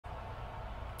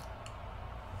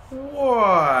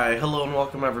Why, hello and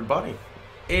welcome everybody.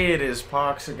 It is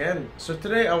Pohx again. So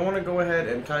today I want to go ahead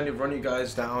and kind of run you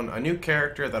guys down a new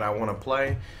character that I want to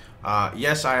play.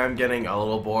 Yes, I am getting a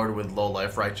little bored with low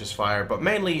life righteous fire, but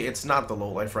mainly it's not the low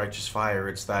life righteous fire,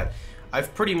 it's that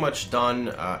I've pretty much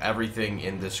done everything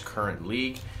in this current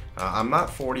league. I'm not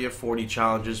 40 of 40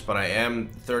 challenges, but I am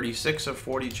 36 of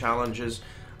 40 challenges.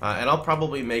 And I'll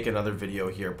probably make another video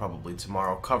here probably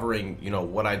tomorrow covering,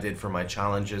 what I did for my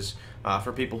challenges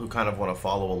for people who kind of want to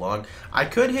follow along. I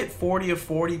could hit 40 of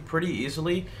 40 pretty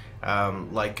easily,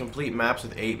 like complete maps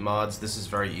with 8 mods. This is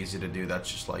very easy to do.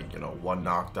 That's just like, one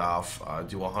knocked off,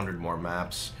 do 100 more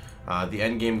maps. The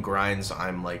endgame grinds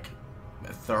I'm like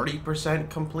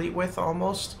 30% complete with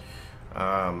almost.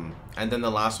 And then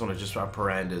the last one is just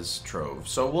Piranda's Trove.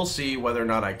 So we'll see whether or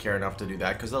not I care enough to do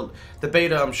that, because the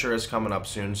beta I'm sure is coming up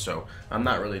soon, so I'm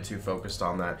not really too focused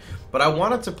on that. But I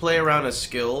wanted to play around a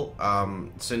skill,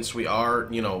 since we are,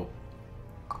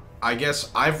 I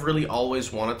guess I've really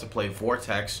always wanted to play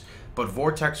Vortex, but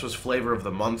Vortex was flavor of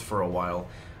the month for a while.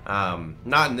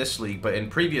 Not in this league, but in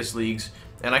previous leagues,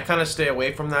 and I kind of stay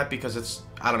away from that because it's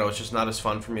just not as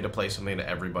fun for me to play something that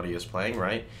everybody is playing,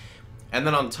 right? And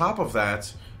then on top of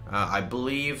that, I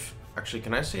believe... Actually,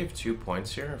 can I save 2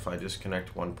 points here if I just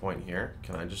connect 1 point here?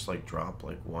 Can I just, like, drop,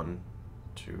 like, 1,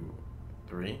 2,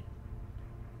 3?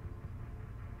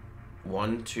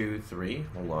 1, 2, 3.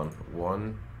 Hold on.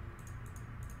 1,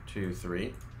 2,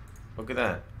 3. Look at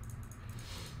that.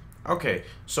 Okay,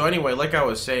 so anyway, like I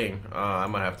was saying, I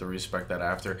might have to respec that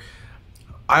after.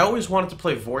 I always wanted to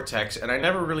play Vortex, and I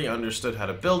never really understood how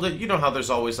to build it. You know how there's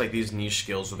always like these niche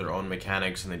skills with their own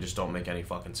mechanics, and they just don't make any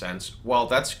fucking sense. Well,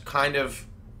 that's kind of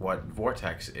what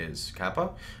Vortex is.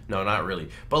 Kappa? No, not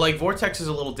really. But like Vortex is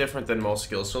a little different than most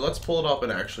skills, so let's pull it up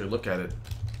and actually look at it.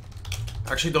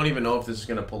 I actually don't even know if this is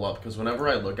going to pull up, because whenever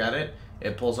I look at it,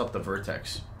 it pulls up the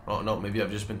Vertex. Oh, no, maybe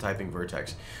I've just been typing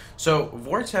Vertex. So,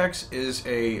 Vortex is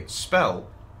a spell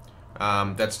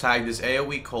that's tagged as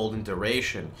AoE cold and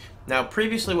duration. Now,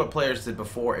 previously what players did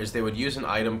before is they would use an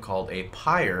item called a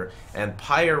pyre, and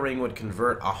pyring would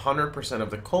convert 100% of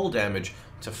the cold damage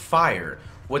to fire.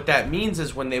 What that means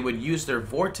is when they would use their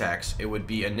Vortex, it would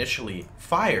be initially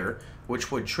fire,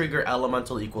 which would trigger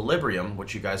elemental equilibrium,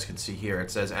 which you guys can see here. It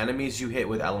says enemies you hit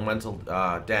with elemental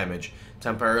damage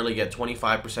temporarily get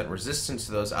 25% resistance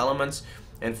to those elements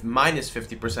and minus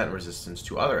 50% resistance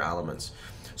to other elements.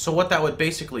 So what that would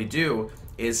basically do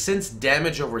is, since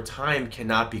damage over time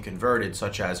cannot be converted,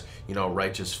 such as,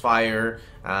 Righteous Fire,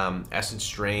 Essence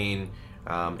Drain,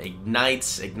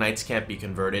 Ignites can't be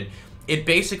converted, it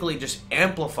basically just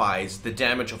amplifies the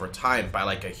damage over time by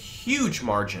like a huge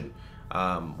margin,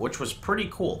 which was pretty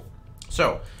cool.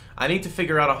 So, I need to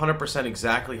figure out 100%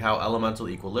 exactly how Elemental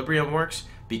Equilibrium works,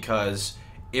 because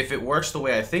if it works the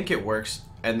way I think it works,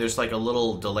 and there's like a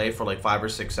little delay for like 5 or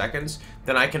 6 seconds,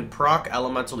 then I can proc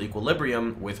Elemental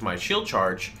Equilibrium with my shield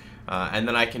charge, and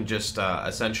then I can just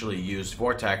essentially use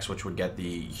Vortex, which would get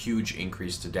the huge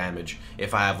increase to damage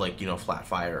if I have like, flat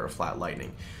fire or flat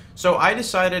lightning. So I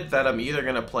decided that I'm either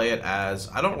going to play it as,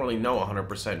 I don't really know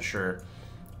 100% sure,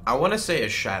 I want to say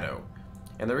as Shadow.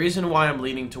 And the reason why I'm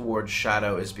leaning towards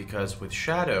Shadow is because with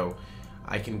Shadow,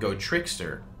 I can go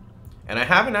Trickster. And I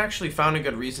haven't actually found a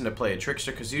good reason to play a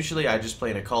Trickster, because usually I just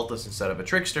play an Occultist instead of a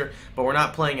Trickster, but we're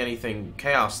not playing anything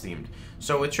Chaos themed.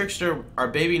 So with Trickster, our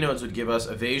baby nodes would give us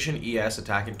Evasion, ES,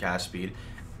 Attack, and Cast Speed.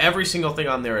 Every single thing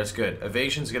on there is good.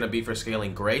 Evasion's going to be for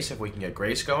scaling Grace, if we can get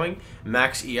Grace going.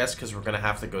 Max ES, because we're going to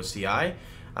have to go CI.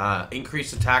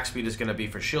 Increased Attack Speed is going to be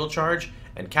for Shield Charge,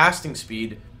 and Casting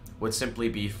Speed would simply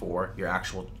be for your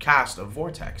actual cast of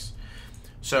Vortex.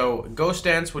 So, Ghost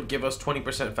Dance would give us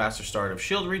 20% faster start of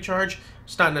shield recharge.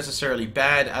 It's not necessarily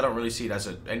bad. I don't really see it as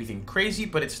anything crazy,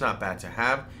 but it's not bad to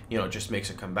have. It just makes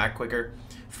it come back quicker.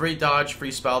 Free dodge, free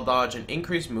spell dodge, and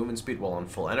increased movement speed while on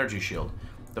full energy shield.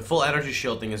 The full energy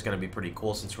shield thing is going to be pretty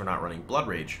cool since we're not running Blood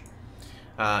Rage.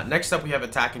 Next up we have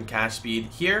attack and cast speed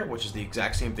here, which is the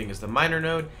exact same thing as the minor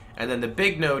node. And then the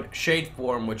big node, Shade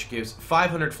Form, which gives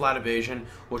 500 flat evasion,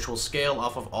 which will scale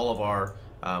off of all of our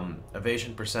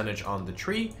evasion percentage on the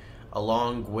tree,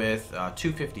 along with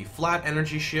 250 flat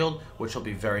energy shield, which will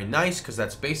be very nice because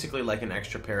that's basically like an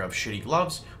extra pair of shitty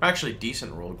gloves, or actually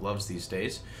decent rolled gloves these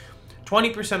days.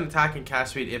 20% attack and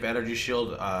cast speed if energy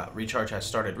shield recharge has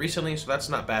started recently, so that's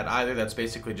not bad either. That's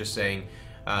basically just saying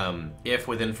if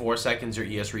within 4 seconds your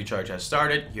ES recharge has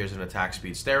started, here's an attack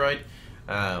speed steroid.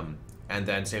 And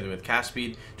then same thing with cast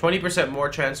speed. 20% more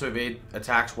chance to evade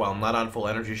attacks while not on full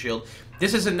energy shield.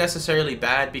 This isn't necessarily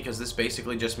bad because this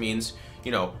basically just means,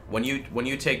 when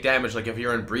you take damage, like if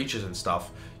you're in breaches and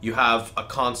stuff, you have a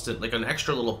constant, like an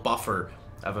extra little buffer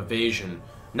of evasion.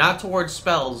 Not towards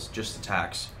spells, just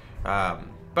attacks. But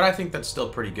I think that's still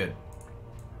pretty good.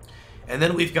 And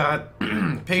then we've got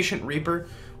Patient Reaper,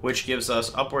 which gives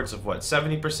us upwards of, what,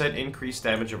 70% increased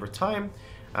damage over time.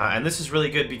 And this is really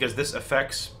good because this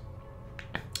affects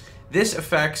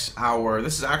our...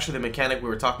 This is actually the mechanic we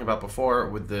were talking about before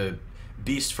with the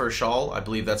Beast for Shawl. I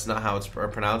believe that's not how it's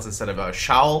pronounced, instead of a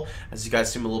Shawl, as you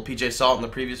guys see a little PJ Salt in the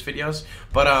previous videos.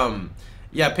 But,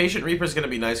 yeah, Patient Reaper is going to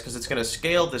be nice because it's going to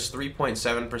scale this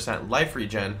 3.7% life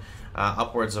regen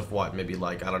upwards of, what, maybe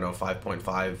like, I don't know,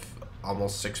 5.5,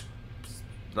 almost 6,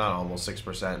 not almost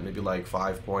 6%, maybe like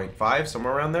 5.5,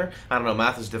 somewhere around there. I don't know,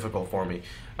 math is difficult for me.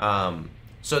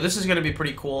 So this is going to be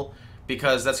pretty cool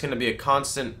because that's going to be a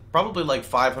constant, probably like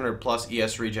 500 plus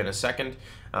ES regen a second.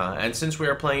 And since we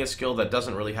are playing a skill that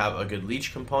doesn't really have a good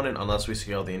leech component unless we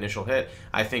scale the initial hit,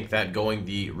 I think that going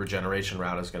the regeneration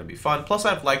route is going to be fun. Plus,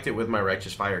 I've liked it with my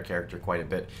Righteous Fire character quite a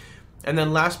bit. And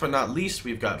then last but not least,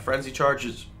 we've got Frenzy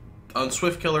Charges on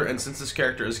Swift Killer, and since this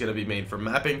character is going to be made for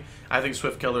mapping, I think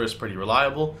Swift Killer is pretty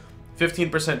reliable.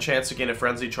 15% chance to gain a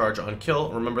Frenzy Charge on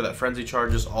kill. Remember that Frenzy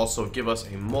Charges also give us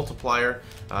a multiplier.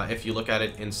 If you look at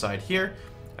it inside here,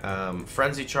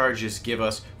 Frenzy Charges give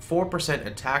us 4%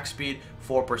 attack speed,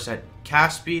 4%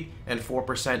 cast speed, and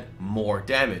 4% more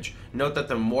damage. Note that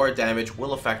the more damage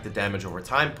will affect the damage over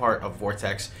time part of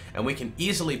Vortex, and we can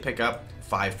easily pick up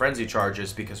 5 Frenzy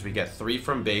Charges because we get 3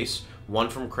 from base, 1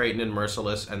 from Kraken and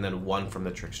Merciless, and then 1 from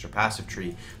the Trickster passive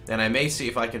tree. And I may see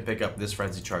if I can pick up this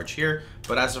Frenzy Charge here,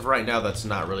 but as of right now, that's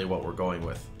not really what we're going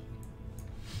with.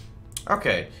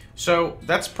 Okay, so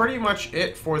that's pretty much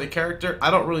it for the character.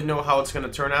 I don't really know how it's going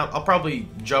to turn out. I'll probably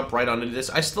jump right onto this.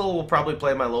 I still will probably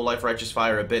play my low life Righteous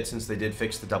Fire a bit since they did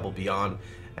fix the double beyond,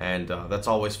 and that's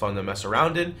always fun to mess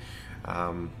around in.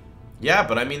 Yeah,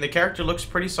 but I mean, the character looks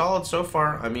pretty solid so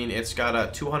far. I mean, it's got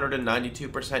a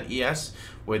 292% ES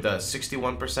with a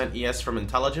 61% ES from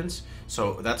intelligence,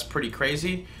 so that's pretty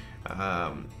crazy.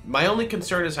 My only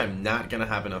concern is I'm not going to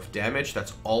have enough damage.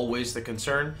 That's always the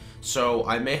concern. So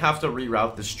I may have to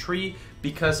reroute this tree,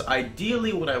 because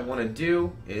ideally what I want to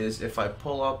do is, if I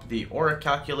pull up the aura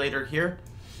calculator here,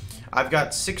 I've got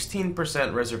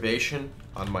 16% reservation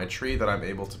on my tree that I'm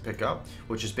able to pick up,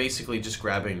 which is basically just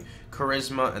grabbing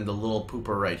Charisma and the little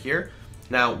pooper right here.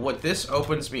 Now, what this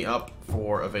opens me up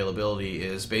for availability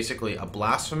is basically a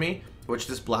Blasphemy, which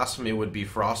this Blasphemy would be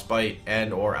Frostbite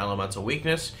and or Elemental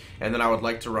Weakness, and then I would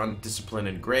like to run Discipline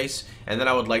and Grace, and then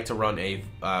I would like to run a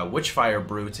Witchfire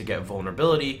Brew to get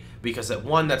Vulnerability, because at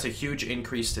 1, that's a huge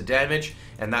increase to damage,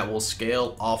 and that will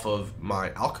scale off of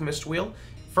my Alchemist Wheel.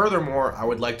 Furthermore, I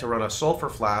would like to run a Sulphur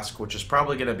Flask, which is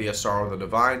probably going to be a Sorrow of the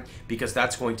Divine, because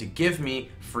that's going to give me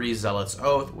free Zealot's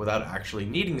Oath without actually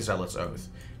needing Zealot's Oath.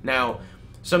 Now,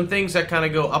 some things that kind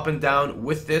of go up and down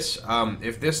with this,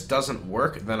 if this doesn't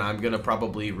work, then I'm going to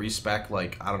probably respec,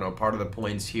 like, I don't know, part of the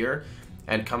points here,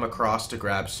 and come across to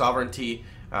grab Sovereignty,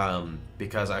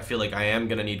 because I feel like I am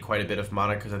going to need quite a bit of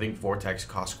mana, because I think Vortex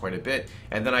costs quite a bit,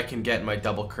 and then I can get my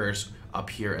double curse up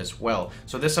here as well.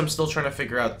 So this, I'm still trying to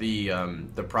figure out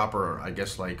the proper, I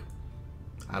guess, like,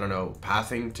 I don't know,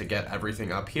 pathing to get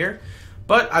everything up here.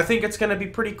 But I think it's going to be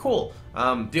pretty cool.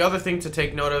 The other thing to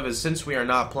take note of is, since we are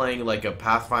not playing like a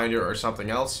Pathfinder or something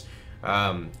else,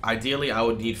 ideally I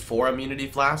would need 4 immunity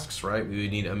flasks, right? We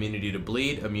would need immunity to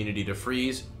bleed, immunity to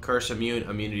freeze, curse immune,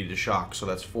 immunity to shock. So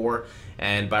that's 4.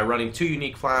 And by running 2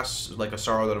 unique flasks, like a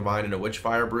Sorrow of the Divine and a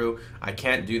Witchfire Brew, I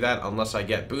can't do that unless I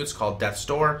get boots called Death's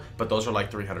Door, but those are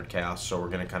like 300 chaos, so we're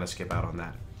going to kind of skip out on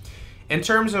that. In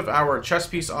terms of our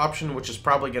chest piece option, which is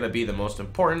probably going to be the most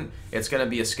important, it's going to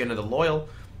be a Skin of the Loyal.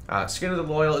 Skin of the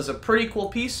Loyal is a pretty cool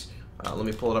piece. Let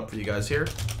me pull it up for you guys here.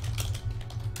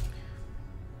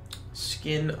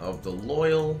 Skin of the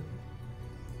Loyal,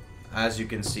 as you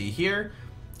can see here,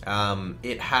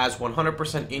 it has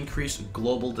 100% increased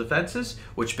global defenses,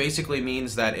 which basically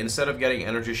means that instead of getting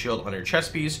Energy Shield on your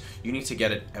chest piece, you need to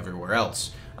get it everywhere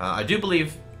else. I do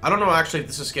believe, I don't know actually if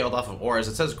this is scaled off of auras.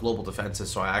 It says global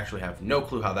defenses, so I actually have no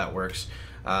clue how that works,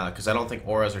 because I don't think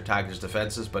auras are tagged as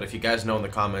defenses, but if you guys know in the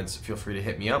comments, feel free to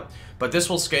hit me up. But this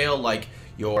will scale like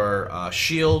your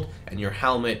shield and your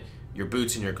helmet, your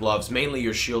boots and your gloves, mainly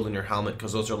your shield and your helmet,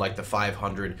 because those are like the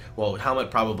 500, well,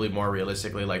 helmet probably more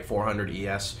realistically like 400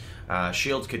 ES,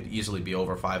 shields could easily be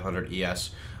over 500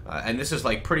 ES, and this is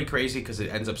like pretty crazy because it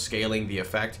ends up scaling the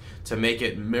effect to make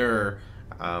it mirror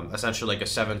essentially like a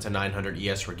 700 to 900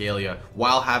 ES regalia,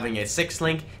 while having a 6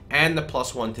 link and the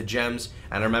 +1 to gems.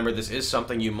 And remember, this is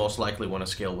something you most likely want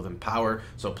to scale with Empower,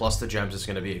 so plus the gems is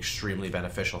going to be extremely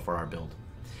beneficial for our build.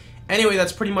 Anyway,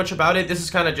 that's pretty much about it. This is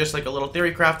kind of just like a little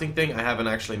theory crafting thing. I haven't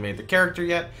actually made the character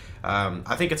yet.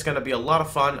 I think it's going to be a lot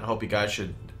of fun. I hope you guys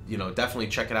should, definitely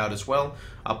check it out as well.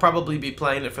 I'll probably be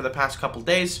playing it for the past couple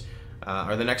days,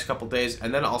 or the next couple days,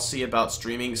 and then I'll see about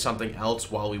streaming something else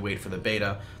while we wait for the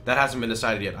beta. That hasn't been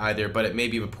decided yet either, but it may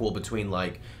be a pool between,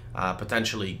 like,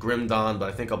 potentially Grim Dawn, but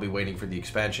I think I'll be waiting for the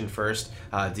expansion first.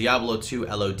 Diablo 2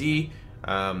 LOD,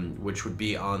 which would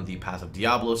be on the Path of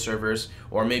Diablo servers,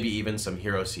 or maybe even some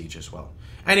Hero Siege as well.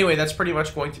 Anyway, that's pretty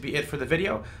much going to be it for the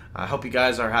video. I hope you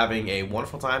guys are having a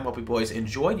wonderful time. Hope you boys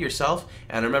enjoyed yourself.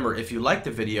 And remember, if you liked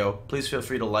the video, please feel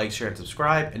free to like, share, and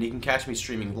subscribe. And you can catch me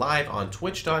streaming live on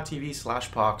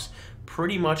twitch.tv/Pohx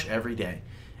pretty much every day.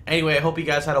 Anyway, I hope you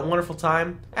guys had a wonderful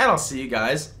time, and I'll see you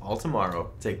guys all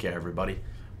tomorrow. Take care, everybody.